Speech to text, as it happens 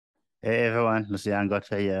Hey everyone, Lucian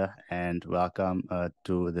Gotcha here, and welcome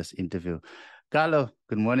to this interview. Carlo,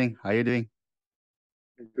 good morning. How are you doing?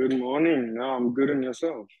 Good morning. No, I'm good on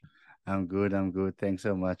yourself. I'm good. I'm good. Thanks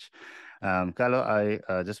so much. Carlo,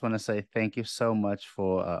 I just want to say thank you so much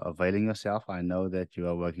for availing yourself. I know that you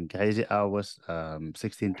are working crazy hours,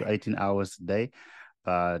 16 to 18 hours a day,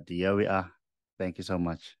 but here we are. Thank you so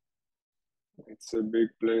much. It's a big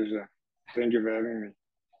pleasure. Thank you for having me.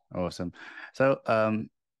 Awesome. So,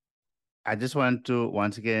 I just want to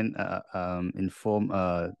once again inform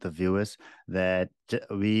the viewers that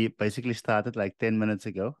we basically started like 10 minutes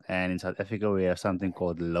ago, and in South Africa, we have something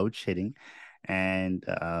called load shedding. And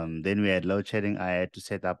then we had load shedding. I had to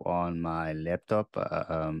set up on my laptop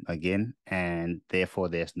again, and therefore,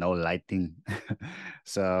 there's no lighting.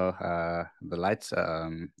 So the lights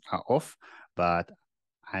are off, but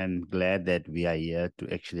I'm glad that we are here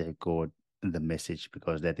to actually record the message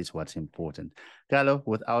because that is what's important. Carlo,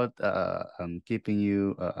 without keeping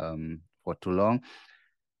you for too long,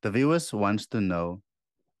 the viewers wants to know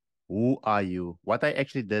who are you? What I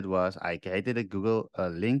actually did was I created a Google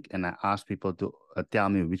link and I asked people to tell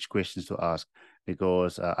me which questions to ask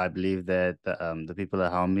because I believe that the people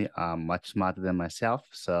around me are much smarter than myself.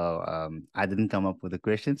 So I didn't come up with the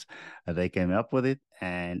questions. They came up with it.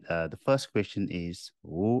 And the first question is,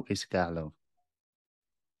 who is Carlo?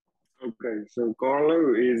 Okay, so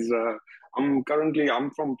Carlo is, I'm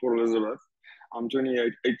from Port Elizabeth. I'm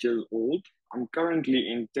 28 years old. I'm currently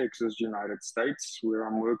in Texas, United States, where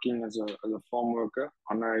I'm working as a farm worker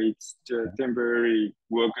on a temporary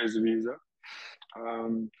workers visa.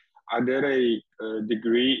 Um, I did a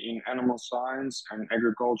degree in animal science and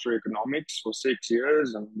agriculture economics for 6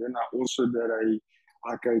 years, and then I also did a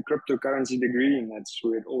cryptocurrency degree, and that's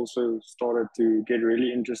where it also started to get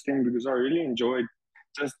really interesting because I really enjoyed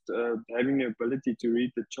just having the ability to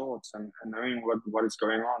read the charts and knowing what is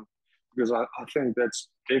going on. Because I think that's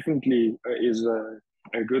definitely is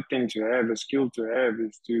a good thing to have, a skill to have,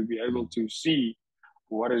 is to be able to see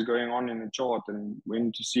what is going on in the chart and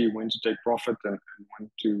when to see when to take profit and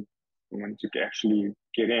when to actually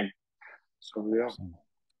get in. So yeah, Awesome.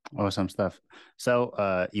 Awesome stuff.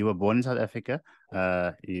 So, you were born in South Africa.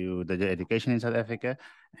 You did your education in South Africa,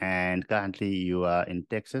 and currently you are in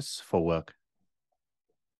Texas for work.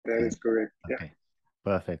 that is correct. Yeah. Okay,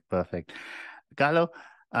 perfect, perfect. Carlo,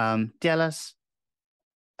 tell us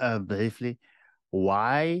briefly,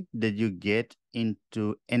 why did you get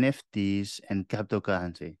into NFTs and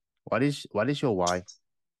cryptocurrency? What is your why?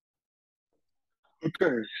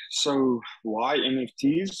 Okay, so why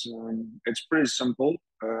NFTs? It's pretty simple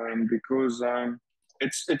because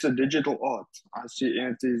it's a digital art. I see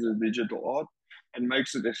NFTs as digital art and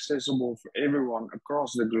makes it accessible for everyone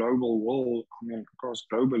across the global world. I mean, across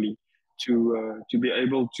globally to be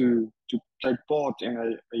able to take part in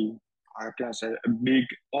a how can I say a big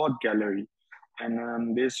art gallery.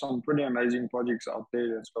 And there's some pretty amazing projects out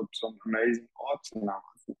there that's got some amazing art. Now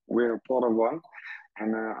we're a part of one,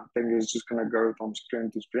 and I think it's just going to go from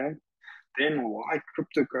strength to strength. Then why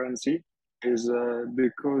cryptocurrency is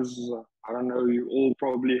because I don't know, you all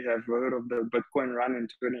probably have heard of the Bitcoin run in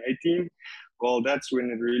 2018. Well, that's when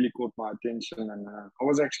it really caught my attention, and I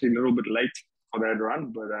was actually a little bit late for that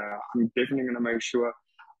run, but I'm definitely going to make sure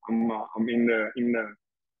I'm in the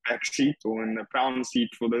back seat or in the pound seat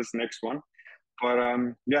for this next one. But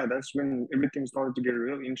yeah, that's when everything started to get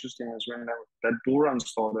real interesting. Is when that bull run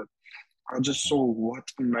started. I just saw what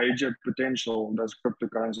major potential does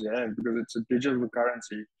cryptocurrency have because it's a digital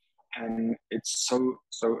currency and it's so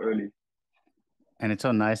early. And it's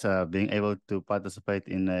so nice being able to participate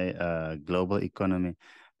in a global economy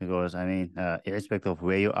because I mean, irrespective of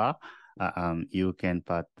where you are, you can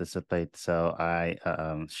participate. So I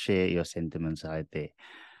share your sentiments right there.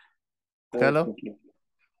 Carlo, Definitely.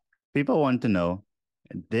 people want to know,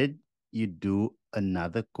 did you do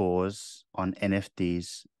another course on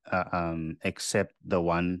NFTs except the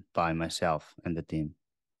one by myself and the team?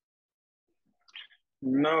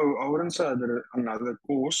 No, I wouldn't say I did another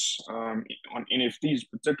course on NFTs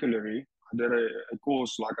particularly. I did a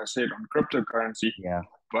course, like I said, on cryptocurrency, Yeah.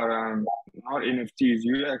 but not NFTs.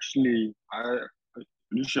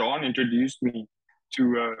 Lucian introduced me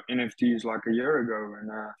to NFTs like a year ago, and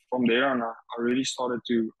from there on, I really started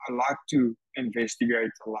to. I like to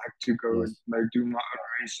investigate. I like to go and Yes. like do my own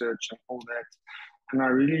research and all that, and I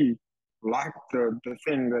really like the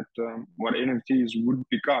thing that what NFTs would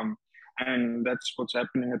become, and that's what's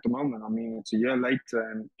happening at the moment. I mean, it's a year later,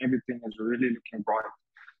 and everything is really looking bright.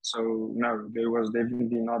 So no, there was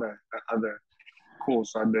definitely not a other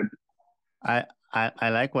course I did. I, I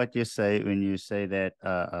like what you say when you say that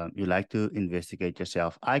you like to investigate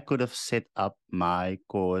yourself. I could have set up my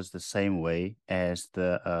course the same way as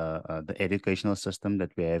the educational system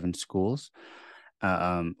that we have in schools,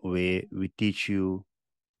 where we teach you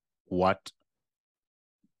what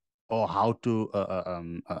or how to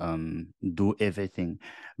do everything.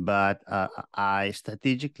 But I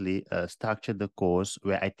strategically structure the course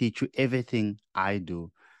where I teach you everything I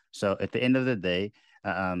do. So at the end of the day,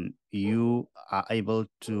 you are able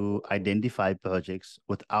to identify projects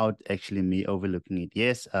without actually me overlooking it.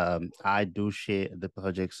 Yes, I do share the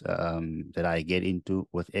projects that I get into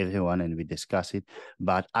with everyone and we discuss it,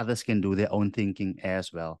 but others can do their own thinking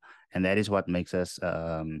as well. And that is what makes us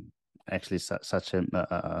actually such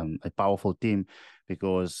a powerful team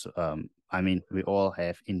because I mean we all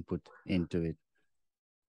have input into it.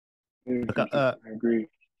 Definitely, I agree.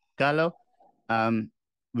 Carlo, um,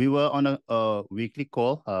 we were on a weekly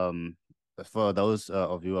call. For those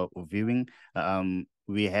of you who are viewing,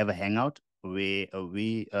 we have a hangout. We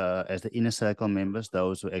as the inner circle members,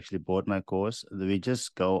 those who actually bought my course, we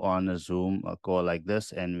just go on a Zoom call like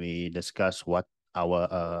this, and we discuss what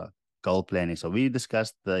our goal plan is. So we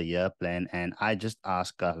discussed the year plan, and I just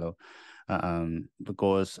asked Carlo,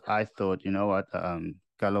 because I thought, you know what,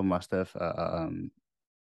 Carlo must have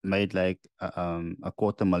made like a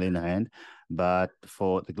quarter million rand, but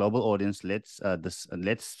for the global audience, let's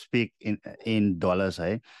speak in dollars,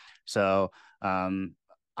 eh? So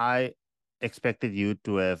I expected you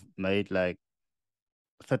to have made like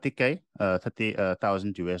 30K,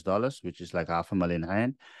 30,000 US dollars, which is like half a million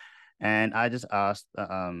rand. And I just asked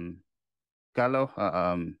Carlo,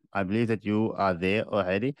 I believe that you are there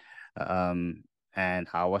already. Um, and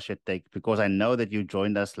how was your take? Because I know that you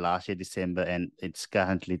joined us last year, December, and it's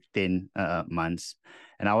currently 10 months.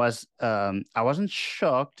 And I wasn't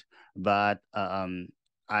shocked, but I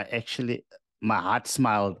actually, my heart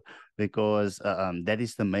smiled because that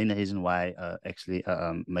is the main reason why I actually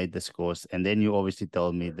made this course. And then you obviously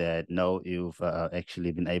told me that no, you've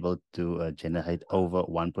actually been able to generate over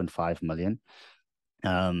 1.5 million.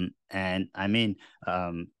 And I mean,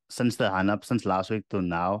 since the run up since last week to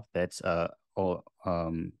now, that's or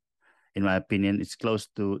in my opinion, it's close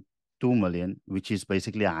to 2 million, which is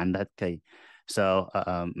basically 100K. So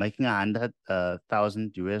making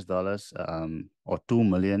 100,000 US dollars or 2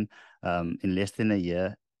 million in less than a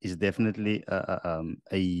year is definitely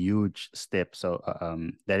a huge step. So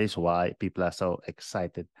that is why people are so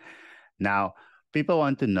excited. Now, people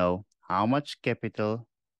want to know how much capital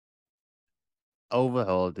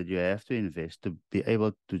overall that you have to invest to be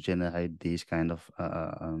able to generate these kind of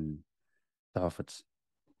profits?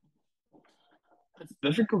 It's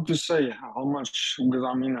difficult to say how much because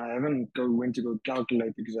I mean I haven't went to go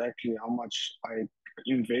calculate exactly how much I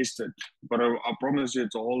invested, but I promise you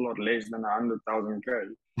it's a whole lot less than 100,000 K.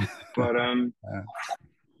 But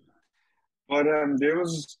Uh, there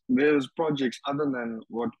was projects other than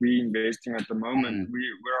what we investing at the moment. mm,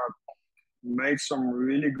 We are made some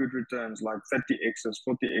really good returns, like 30x's,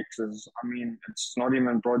 40x's. I mean, it's not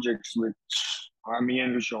even projects which me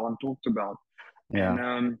and Lucian talked about. And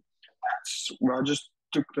yeah. that's where I just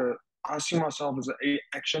took the. I see myself as an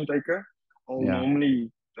action taker. I'll Yeah.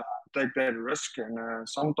 normally take that risk, and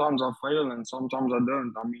sometimes I fail, and sometimes I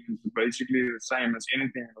don't. I mean, it's basically the same as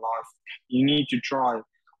anything in life. You need to try,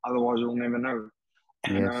 otherwise you'll never know.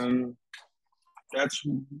 And Yes. that's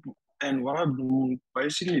and what I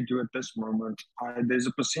basically do at this moment, there's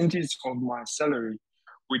a percentage of my salary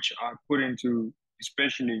which I put into,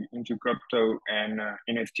 especially into crypto and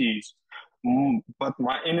NFTs. But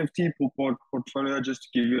my NFT portfolio, just to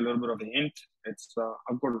give you a little bit of a hint, it's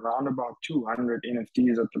I've got around about 200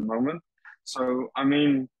 NFTs at the moment. So I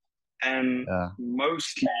mean, and Yeah.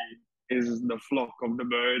 mostly is the flock of the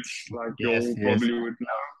birds, like you Yes. all Yes. probably would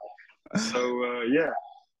know. So yeah,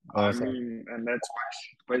 I Awesome. mean, and that's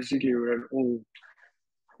basically where it all,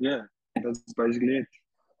 yeah, that's basically it.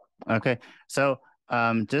 Okay. So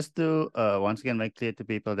just to once again make clear to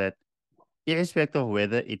people that irrespective of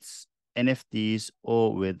whether it's NFTs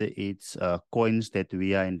or whether it's coins that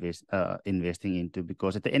we are investing into,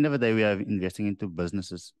 because at the end of the day, we are investing into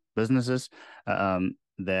businesses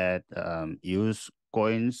that use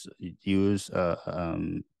coins, use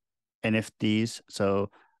NFTs. So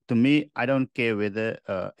to me, I don't care whether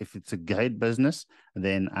if it's a great business,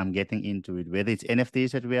 then I'm getting into it. Whether it's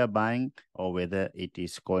NFTs that we are buying or whether it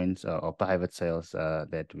is coins or private sales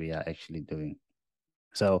that we are actually doing.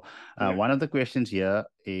 So Yeah. one of the questions here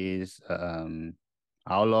is,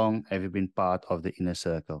 how long have you been part of the inner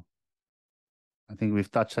circle? I think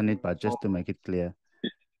we've touched on it, but just to make it clear.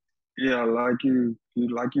 Yeah, like you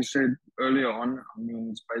said earlier on. I mean,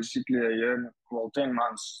 it's basically a year, well, 10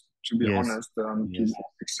 months to be Yes, honest. To be yes,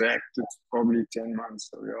 exact, it's probably 10 months.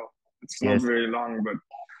 So yeah, it's not yes, very long, but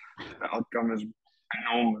the outcome is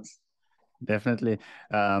enormous. definitely.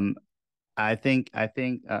 Um, I think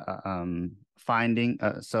finding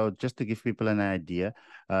so just to give people an idea,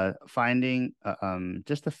 finding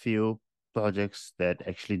just a few projects that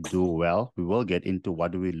actually do well. We will get into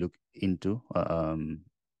what do we look into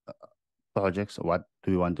projects, what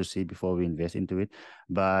do we want to see before we invest into it.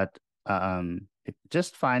 But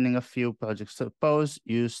just finding a few projects. Suppose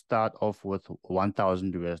you start off with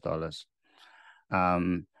 1,000 US dollars,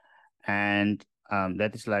 um, and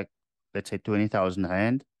that is like, let's say, 20,000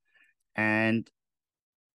 rand, and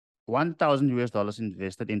 1,000 US dollars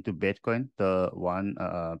invested into Bitcoin, the one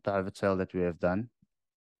private sale that we have done,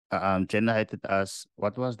 generated us,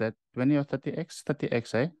 what was that, 20 or 30x?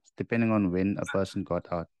 30x, eh? Depending on when a person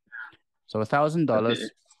got out. So But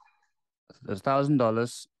 $1,000,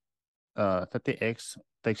 30x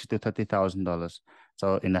takes you to $30,000.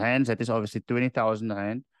 So in rands, that is obviously 20,000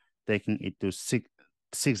 rand, taking it to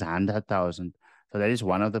 600,000. So that is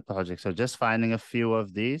one of the projects. So just finding a few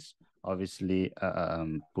of these obviously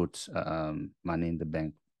puts money in the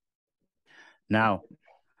bank. Now,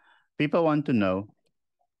 people want to know,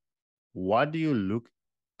 what do you look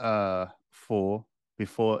for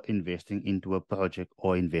before investing into a project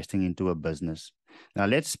or investing into a business? Now,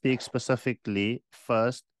 let's speak specifically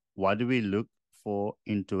first. What do we look for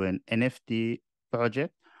into an NFT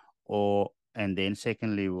project? And then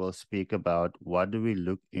secondly, we'll speak about what do we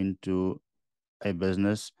look into a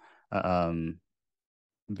business um,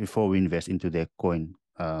 before we invest into their coin.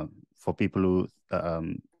 For people who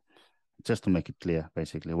just to make it clear,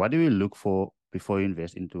 basically, what do you look for before you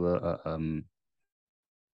invest into a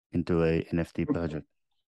NFT project?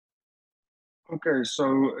 Okay,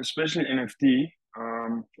 so especially NFT,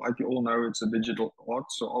 like you all know, it's a digital art.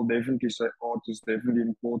 So I'll definitely say art is definitely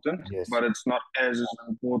important, Yes. but it's not as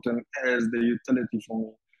important as the utility for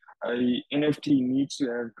me. A NFT needs to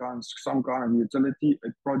have some kind of utility, a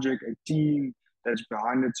project, a team that's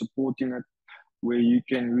behind it, supporting it, where you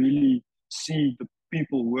can really see the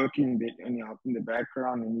people working in the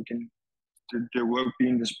background, and you can the work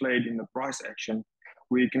being displayed in the price action,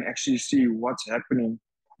 where you can actually see what's happening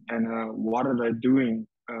and what are they doing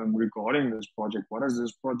regarding this project. What is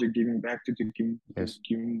this project giving back to the Yes.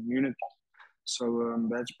 community? So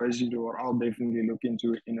that's basically what I'll definitely look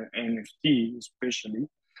into in an NFT, especially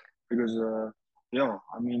because yeah,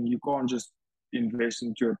 I mean you can't just invest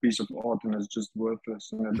into a piece of art and it's just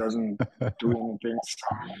worthless and it doesn't do anything.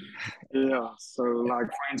 Yeah, so like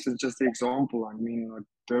for instance, just the example, I mean, like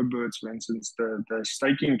the birds, for instance, the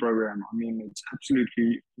staking program. I mean, it's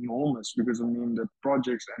absolutely enormous because I mean the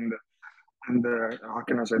projects and the how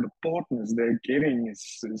can I say the partners they're getting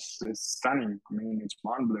is stunning. I mean, it's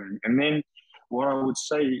mind blowing. And then what I would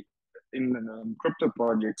say in the crypto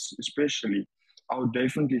projects, especially, I would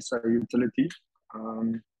definitely say utility.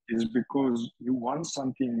 Is because you want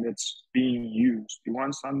something that's being used. You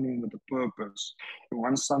want something with a purpose. You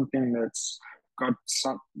want something that's got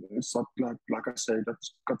some, like I say,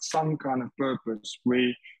 that's got some kind of purpose.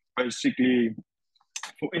 Where basically,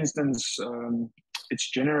 for instance, it's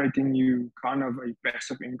generating you kind of a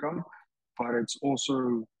passive income, but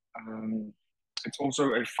um, it's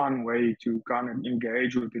also a fun way to kind of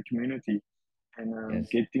engage with the community and Yes.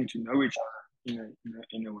 getting to know each other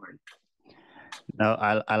in a way. Now,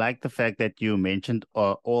 I like the fact that you mentioned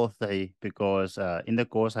all three, because in the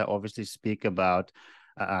course I obviously speak about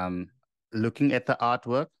um, looking at the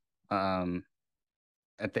artwork. Um,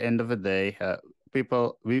 at the end of the day,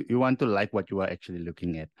 people, we want to like what you are actually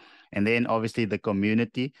looking at, and then obviously the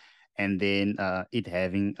community, and then it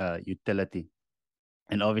having utility,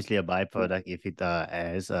 and obviously a byproduct if it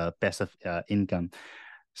has passive income.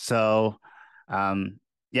 So, um,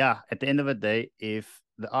 yeah, at the end of the day, if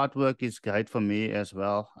the artwork is great for me as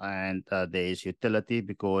well, and there is utility,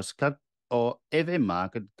 because cut or every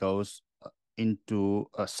market goes into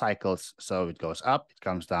cycles. So it goes up, it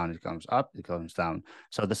comes down, it comes up, it comes down.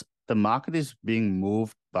 So the market is being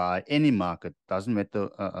moved by any market. Doesn't matter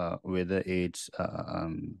whether it's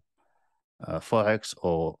forex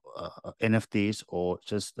or NFTs or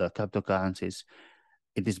just cryptocurrencies.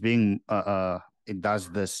 It is being it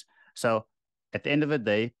does this. So at the end of the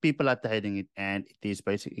day, people are trading it, and it is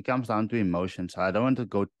basically, it comes down to emotions. I don't want to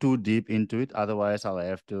go too deep into it, otherwise I'll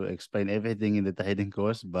have to explain everything in the trading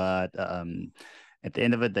course. But at the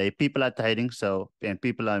end of the day, people are trading, so, and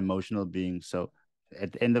people are emotional beings. So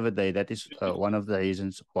at the end of the day, that is one of the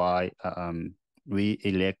reasons why we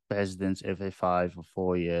elect presidents every 5 or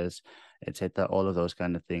 4 years, etc. All of those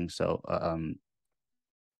kind of things. So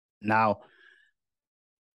Now,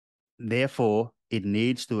 therefore, it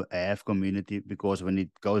needs to have community, because when it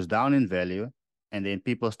goes down in value, and then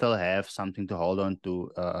people still have something to hold on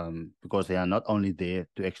to, because they are not only there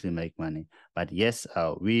to actually make money. But yes,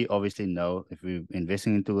 we obviously know if we're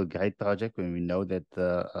investing into a great project, when we know that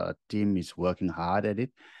the team is working hard at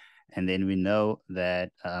it, and then we know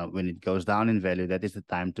that when it goes down in value, that is the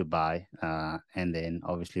time to buy. And then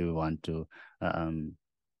obviously we want to um,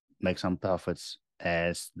 make some profits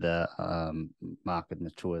as the market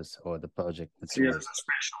matures or the project See it as matures. a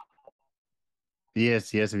special.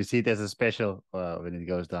 Yes, yes, we see it as a special when it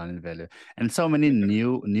goes down in value, and so many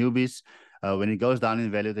newbies when it goes down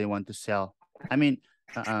in value, they want to sell. I mean,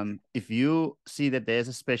 if you see that there's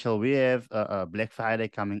a special, we have Black Friday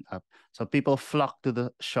coming up, so people flock to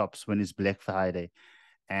the shops when it's Black Friday,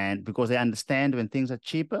 and because they understand when things are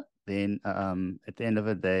cheaper, then at the end of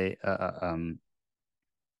the day,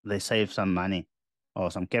 they save some money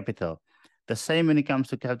or some capital. The same when it comes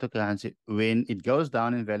to cryptocurrency. When it goes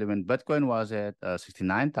down in value, when Bitcoin was at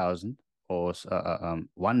 69,000 or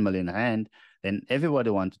 1 million rand, then everybody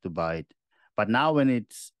wanted to buy it. But now when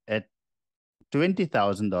it's at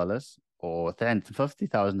 $20,000 or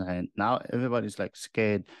 50,000 rand, now everybody's like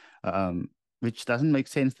scared, um, which doesn't make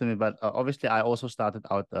sense to me. But obviously, I also started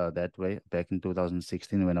out that way back in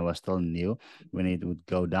 2016 when I was still new. When it would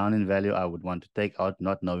go down in value, I would want to take out,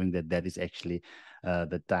 not knowing that that is actually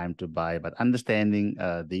the time to buy. But understanding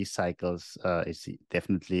these cycles is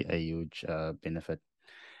definitely a huge benefit.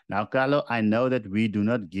 Now, Carlo, I know that we do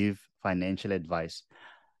not give financial advice,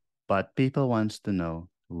 but people wants to know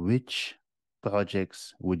which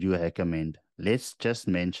projects would you recommend? Let's just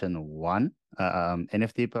mention one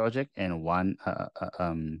NFT project and one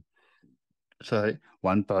sorry,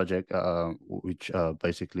 one project which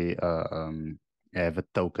basically have a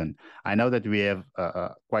token. I know that we have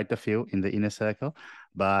quite a few in the inner circle,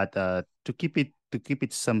 but to keep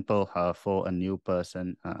it simple for a new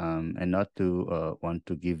person, and not to want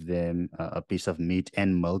to give them a piece of meat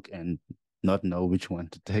and milk and not know which one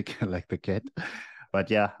to take, like the cat.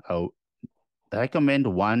 But yeah, I recommend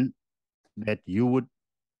one that you would,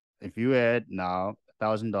 if you had now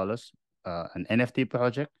 $1,000, an NFT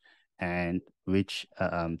project, and which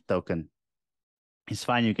token. It's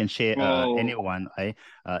fine. You can share Well, anyone.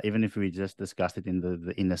 Even if we just discussed it in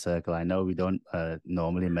the inner circle. I know we don't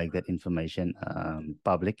normally make that information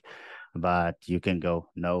public, but you can go.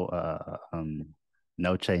 No,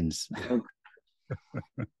 no chains.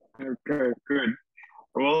 okay, good.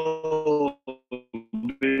 Well,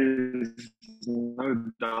 there's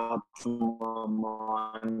no doubt in my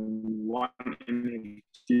mind. One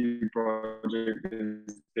NFT project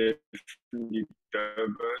is definitely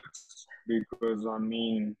Birds because I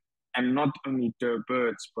mean, and not only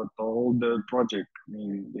Birds, but the whole project. I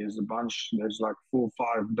mean, there's a bunch. There's like 4 or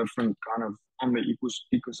 5 different kind of on the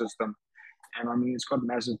ecosystem, and I mean, it's got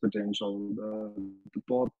massive potential. The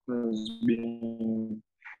partners being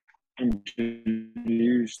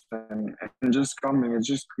introduced and just coming. It's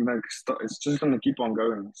just like it's just gonna keep on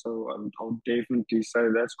going. So I'll definitely say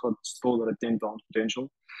that's got still got a 10 times potential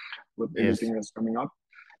with Yes, everything that's coming up,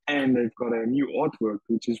 and they've got a new artwork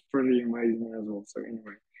which is pretty amazing as well. So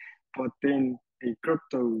anyway, but then a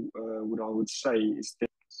crypto, what I would say is that,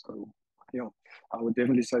 so yeah, I would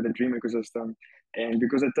definitely say the dream ecosystem, and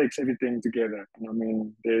because it takes everything together. And I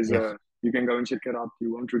mean, there's yes, a you can go and check it out.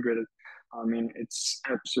 You won't regret it. I mean, it's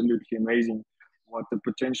absolutely amazing what the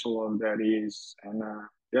potential of that is. And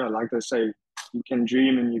yeah, like I say, you can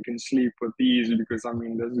dream and you can sleep with these because I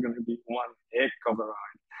mean, this is going to be one heck of a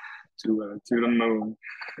ride to the moon.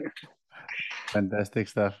 fantastic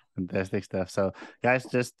stuff. Fantastic stuff. So, guys,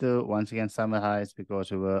 just to once again summarize,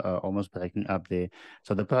 because we were almost breaking up there.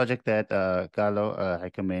 So, the project that Carlo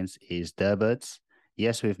recommends is Durbirds.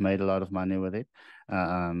 Yes, we've made a lot of money with it,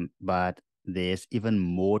 but there's even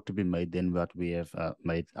more to be made than what we have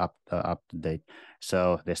made up to date.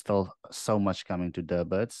 So, there's still so much coming to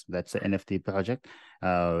Durbirds. That's the NFT project.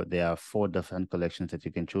 There are 4 different collections that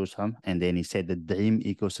you can choose from, and then he said the dream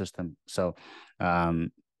ecosystem. So,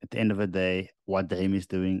 um, at the end of the day, what Dame is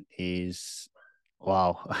doing is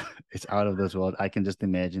wow, it's out of this world. I can just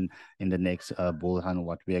imagine in the next bull run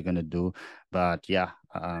what we are gonna do. But yeah,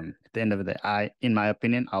 at the end of the day, in my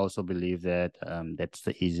opinion, I also believe that that's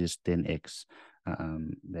the easiest 10x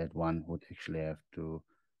that one would actually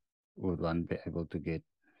would one be able to get.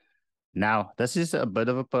 Now, this is a bit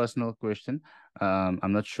of a personal question.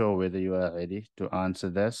 I'm not sure whether you are ready to answer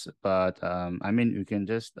this, but I mean, you can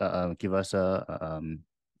just give us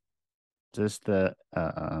just the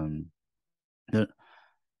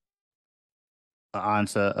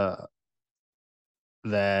answer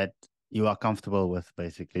that. you are comfortable with,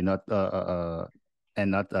 basically, not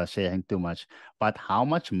and not sharing too much. But how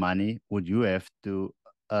much money would you have to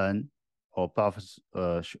earn, or profits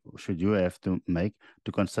should you have to make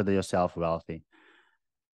to consider yourself wealthy?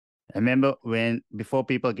 I remember when before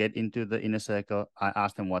people get into the inner circle, I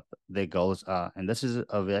asked them what their goals are, and this is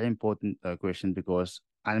a very important question, because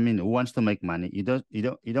I mean, who wants to make money? You don't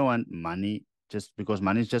want money just because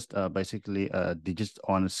money is just basically digits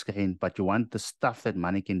on a screen, but you want the stuff that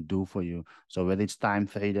money can do for you. So whether it's time,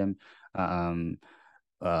 freedom, um,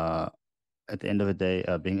 uh, at the end of the day,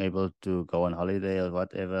 being able to go on holiday or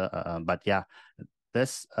whatever. But yeah,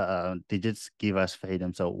 this digits give us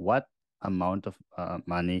freedom. So what amount of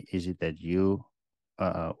money is it that you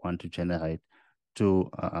want to generate to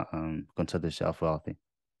consider yourself wealthy?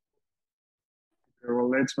 Okay, well,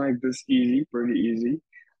 let's make this easy, pretty easy.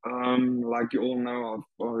 Like you all know,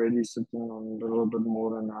 I've already sitting on a little bit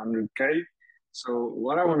more than 100K. So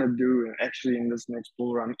what I want to do actually in this next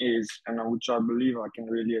bull run is, and which I believe I can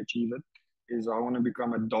really achieve it, is I want to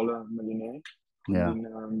become a dollar millionaire. I Yeah.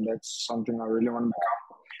 mean, that's something I really want to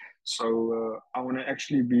become. So I want to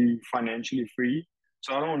actually be financially free.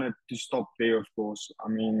 So I don't want it to stop there, of course. I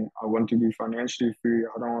mean, I want to be financially free.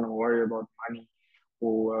 I don't want to worry about money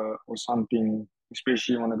or something.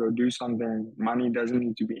 Especially when I go do something, money doesn't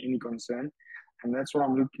need to be any concern, and that's what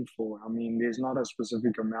I'm looking for. I mean, there's not a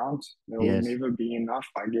specific amount. There will Yes. never be enough,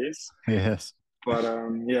 I guess. Yes. But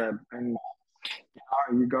yeah, and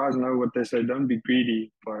you guys know what they say. Don't be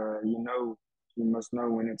greedy, but you must know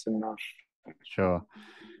when it's enough. Sure.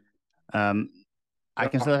 Um, I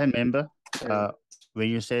can still remember when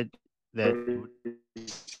you said that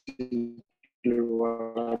you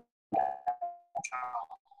would.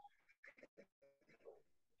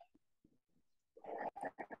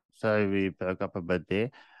 Sorry, we broke up a bit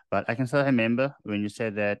there, but I can still remember when you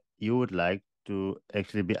said that you would like to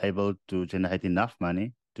actually be able to generate enough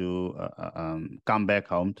money to come back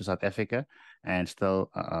home to South Africa and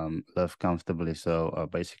still live comfortably. So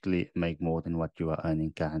basically, make more than what you are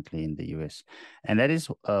earning currently in the US, and that is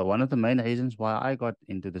one of the main reasons why I got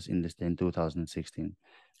into this industry in 2016.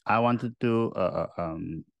 I wanted to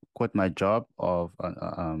quit my job of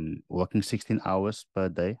working 16 hours per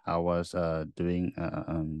day. I was doing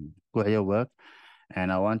career work,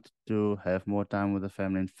 and I wanted to have more time with the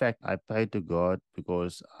family. In fact, I prayed to God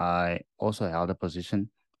because I also held a position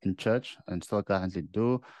in church and still currently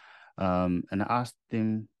do. And I asked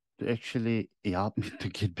him to actually help me to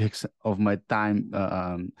get back of my time,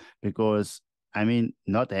 because I mean,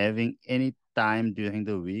 not having any time during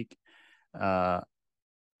the week, uh,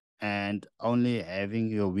 and only having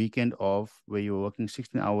your weekend off where you're working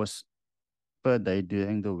 16 hours per day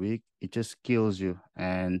during the week, it just kills you.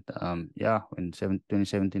 And yeah, in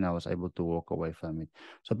 2017, I was able to walk away from it.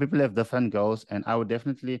 So people have different goals, and I would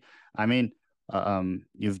definitely, I mean,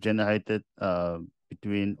 you've generated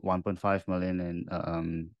between 1.5 million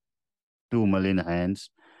and 2 million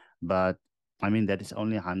hands, but I mean, that is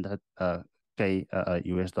only 100 K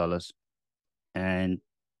US dollars. And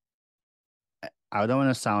I don't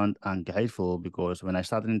want to sound ungrateful, because when I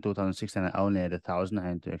started in 2016, I only had 1,000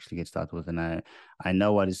 rand to actually get started with, and I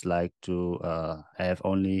know what it's like to have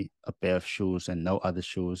only a pair of shoes and no other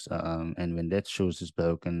shoes. And when that shoes is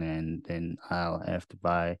broken, and then I'll have to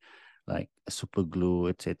buy like super glue,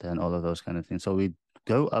 etc., and all of those kind of things. So we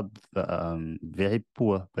go up very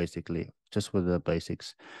poor, basically, just with the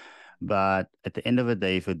basics. But at the end of the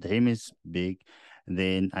day, if your dream is big,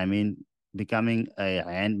 then I mean, becoming a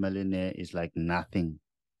rand millionaire is like nothing,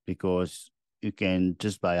 because you can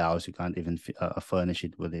just buy a house. You can't even furnish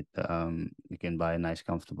it with it. You can buy a nice,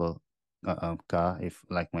 comfortable car. If,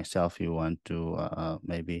 like myself, you want to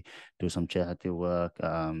maybe do some charity work.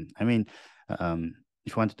 I mean,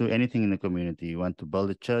 if you want to do anything in the community, you want to build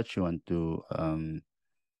a church, you want to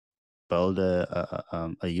build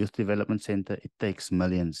a youth development center, it takes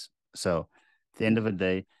millions. So at the end of the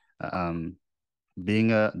day, um,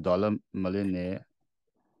 being a dollar millionaire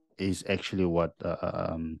is actually what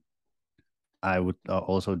I would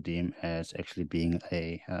also deem as actually being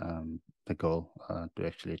a goal to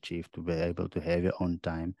actually achieve, to be able to have your own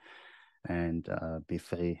time and be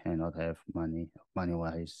free and not have money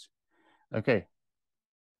wise. Okay.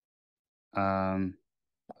 Um,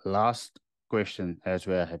 Last question as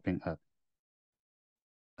we're wrapping up.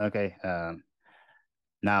 Okay.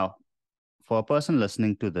 Now, for a person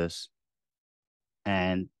listening to this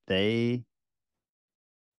and they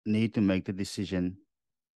need to make the decision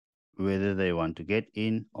whether they want to get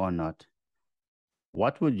in or not,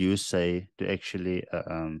 what would you say to actually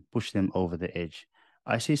push them over the edge?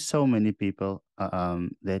 I see so many people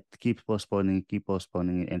that keep postponing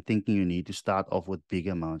it, and thinking you need to start off with big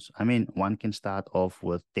amounts. I mean, one can start off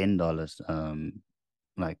with $10,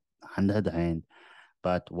 like 100 rand.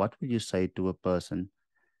 But what would you say to a person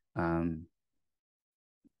um,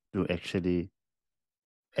 to actually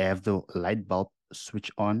have the light bulb switch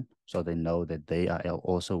on so they know that they are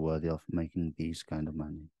also worthy of making these kind of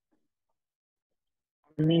money?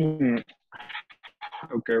 I mean,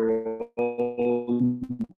 okay, well,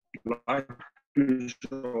 like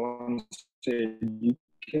Sean said, you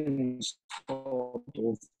can start off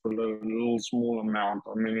with a little small amount.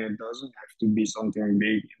 I mean, it doesn't have to be something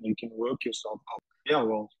big. You can work yourself up. Yeah,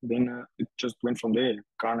 well, then it just went from there.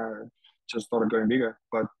 Kind of just started going bigger.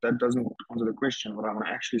 But that doesn't answer the question. What I want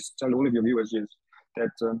to actually tell all of your viewers is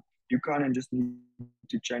that you kind of just need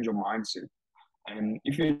to change your mindset. And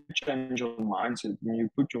if you change your mindset and you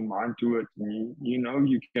put your mind to it, and you know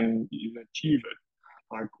you achieve it.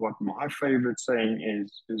 Like what my favorite saying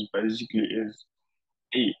is basically is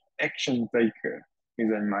a action taker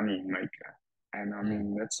is a money maker. And I Mm.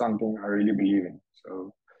 mean that's something I really believe in.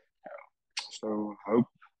 So hope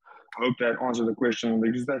that answered the question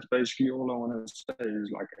because that's basically all I want to say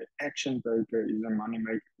is like an action taker is a money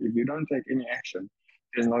maker. If you don't take any action,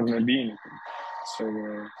 there's not going to be anything. So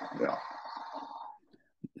yeah.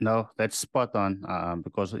 No, that's spot on.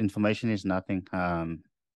 Because information is nothing.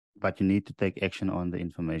 But you need to take action on the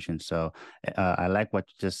information. So I like what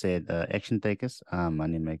you just said. Action takers,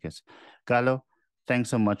 money makers. Carlo, thanks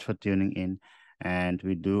so much for tuning in. And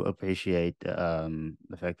we do appreciate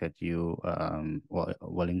the fact that you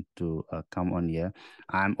willing to come on here.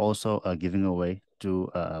 I'm also giving away to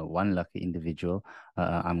one lucky individual.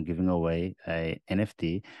 I'm giving away a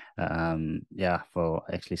NFT. Yeah, for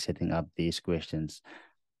actually setting up these questions.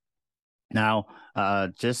 Now,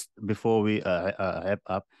 just before we wrap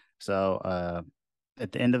up, so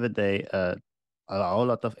at the end of the day, a whole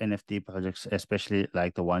lot of NFT projects, especially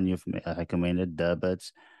like the one you've recommended,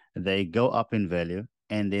 Durbirds, they go up in value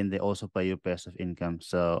and then they also pay you passive income.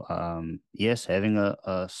 So, yes, having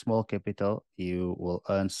a small capital, you will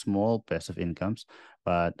earn small passive incomes.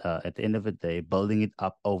 But at the end of the day, building it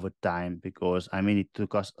up over time, because I mean, it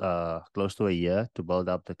took us close to a year to build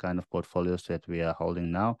up the kind of portfolios that we are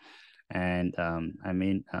holding now. And I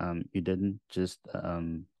mean, you didn't just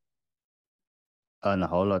earn a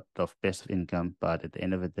whole lot of passive income, but at the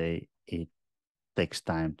end of the day, it takes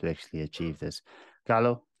time to actually achieve this.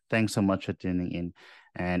 Carlo, thanks so much for tuning in.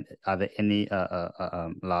 And are there any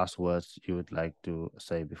last words you would like to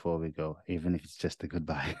say before we go, even if it's just a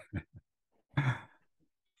goodbye?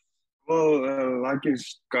 Well, like you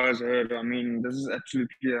guys heard, I mean, this is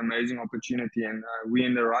absolutely an amazing opportunity, and we're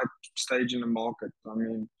in the right stage in the market. I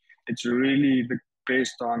mean, it's really the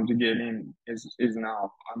best time to get in is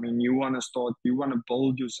now. I mean, you want to start, you want to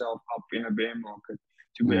build yourself up in a bear market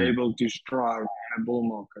to be Mm, able to strive in a bull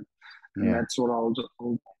market, and yeah. that's what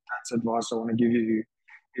that's advice I want to give you.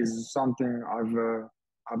 Is something I've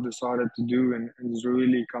decided to do, and it's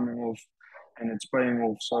really coming off, and it's paying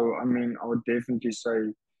off. So, I mean, I would definitely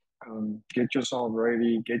say get yourself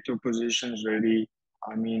ready, get your positions ready.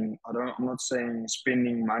 I mean, I'm not saying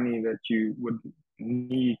spending money that you would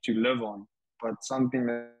need to live on, but something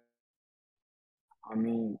that, I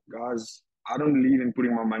mean, guys, I don't believe in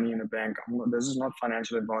putting my money in a bank. This is not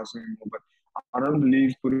financial advice anymore, but I don't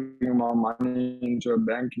believe putting my money into a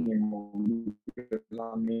bank anymore because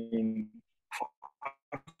I mean,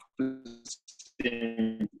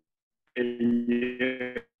 5% a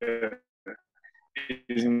year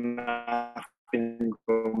is nothing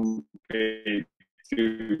compared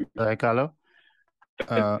to Sorry, Carlo.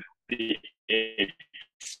 Uh, the X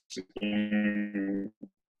in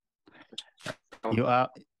you are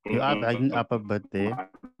a you are breaking up a bit there.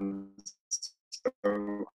 month.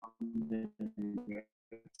 So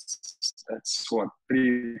that's what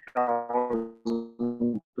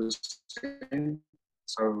 3,000%.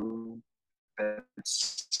 So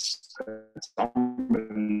that's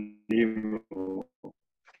unbelievable.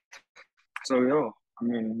 So yeah, I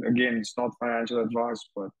mean, again, it's not financial advice,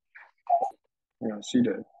 but see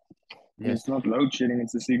that. And Yes. it's not load shedding;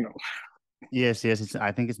 it's a signal. Yes, yes,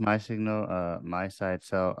 I think it's my signal, my side.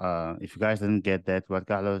 So, if you guys didn't get that, what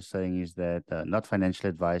Carlos is saying is that not financial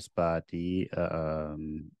advice, but he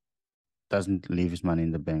doesn't leave his money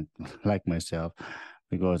in the bank like myself,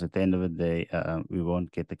 because at the end of the day, we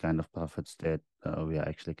won't get the kind of profits that we are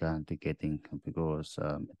actually currently getting. Because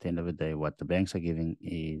at the end of the day, what the banks are giving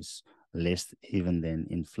is less even than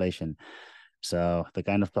inflation. So the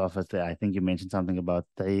kind of profits that I think you mentioned something about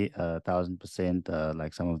 3,000%,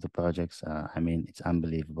 like some of the projects. I mean, it's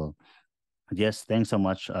unbelievable. Yes, thanks so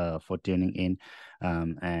much for tuning in.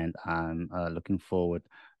 And I'm looking forward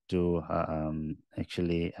to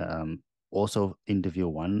actually also interview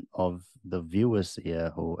one of the viewers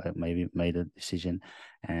here who maybe made a decision,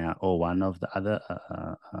 or one of the other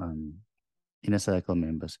inner circle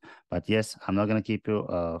members. But yes, I'm not going to keep you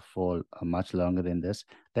for much longer than this.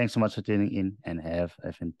 Thanks so much for tuning in, and have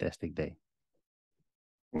a fantastic day.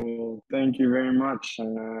 Well, thank you very much.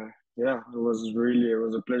 And yeah, it was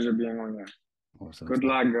a pleasure being on here. Awesome Good stuff.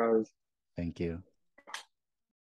 luck, guys. Thank you.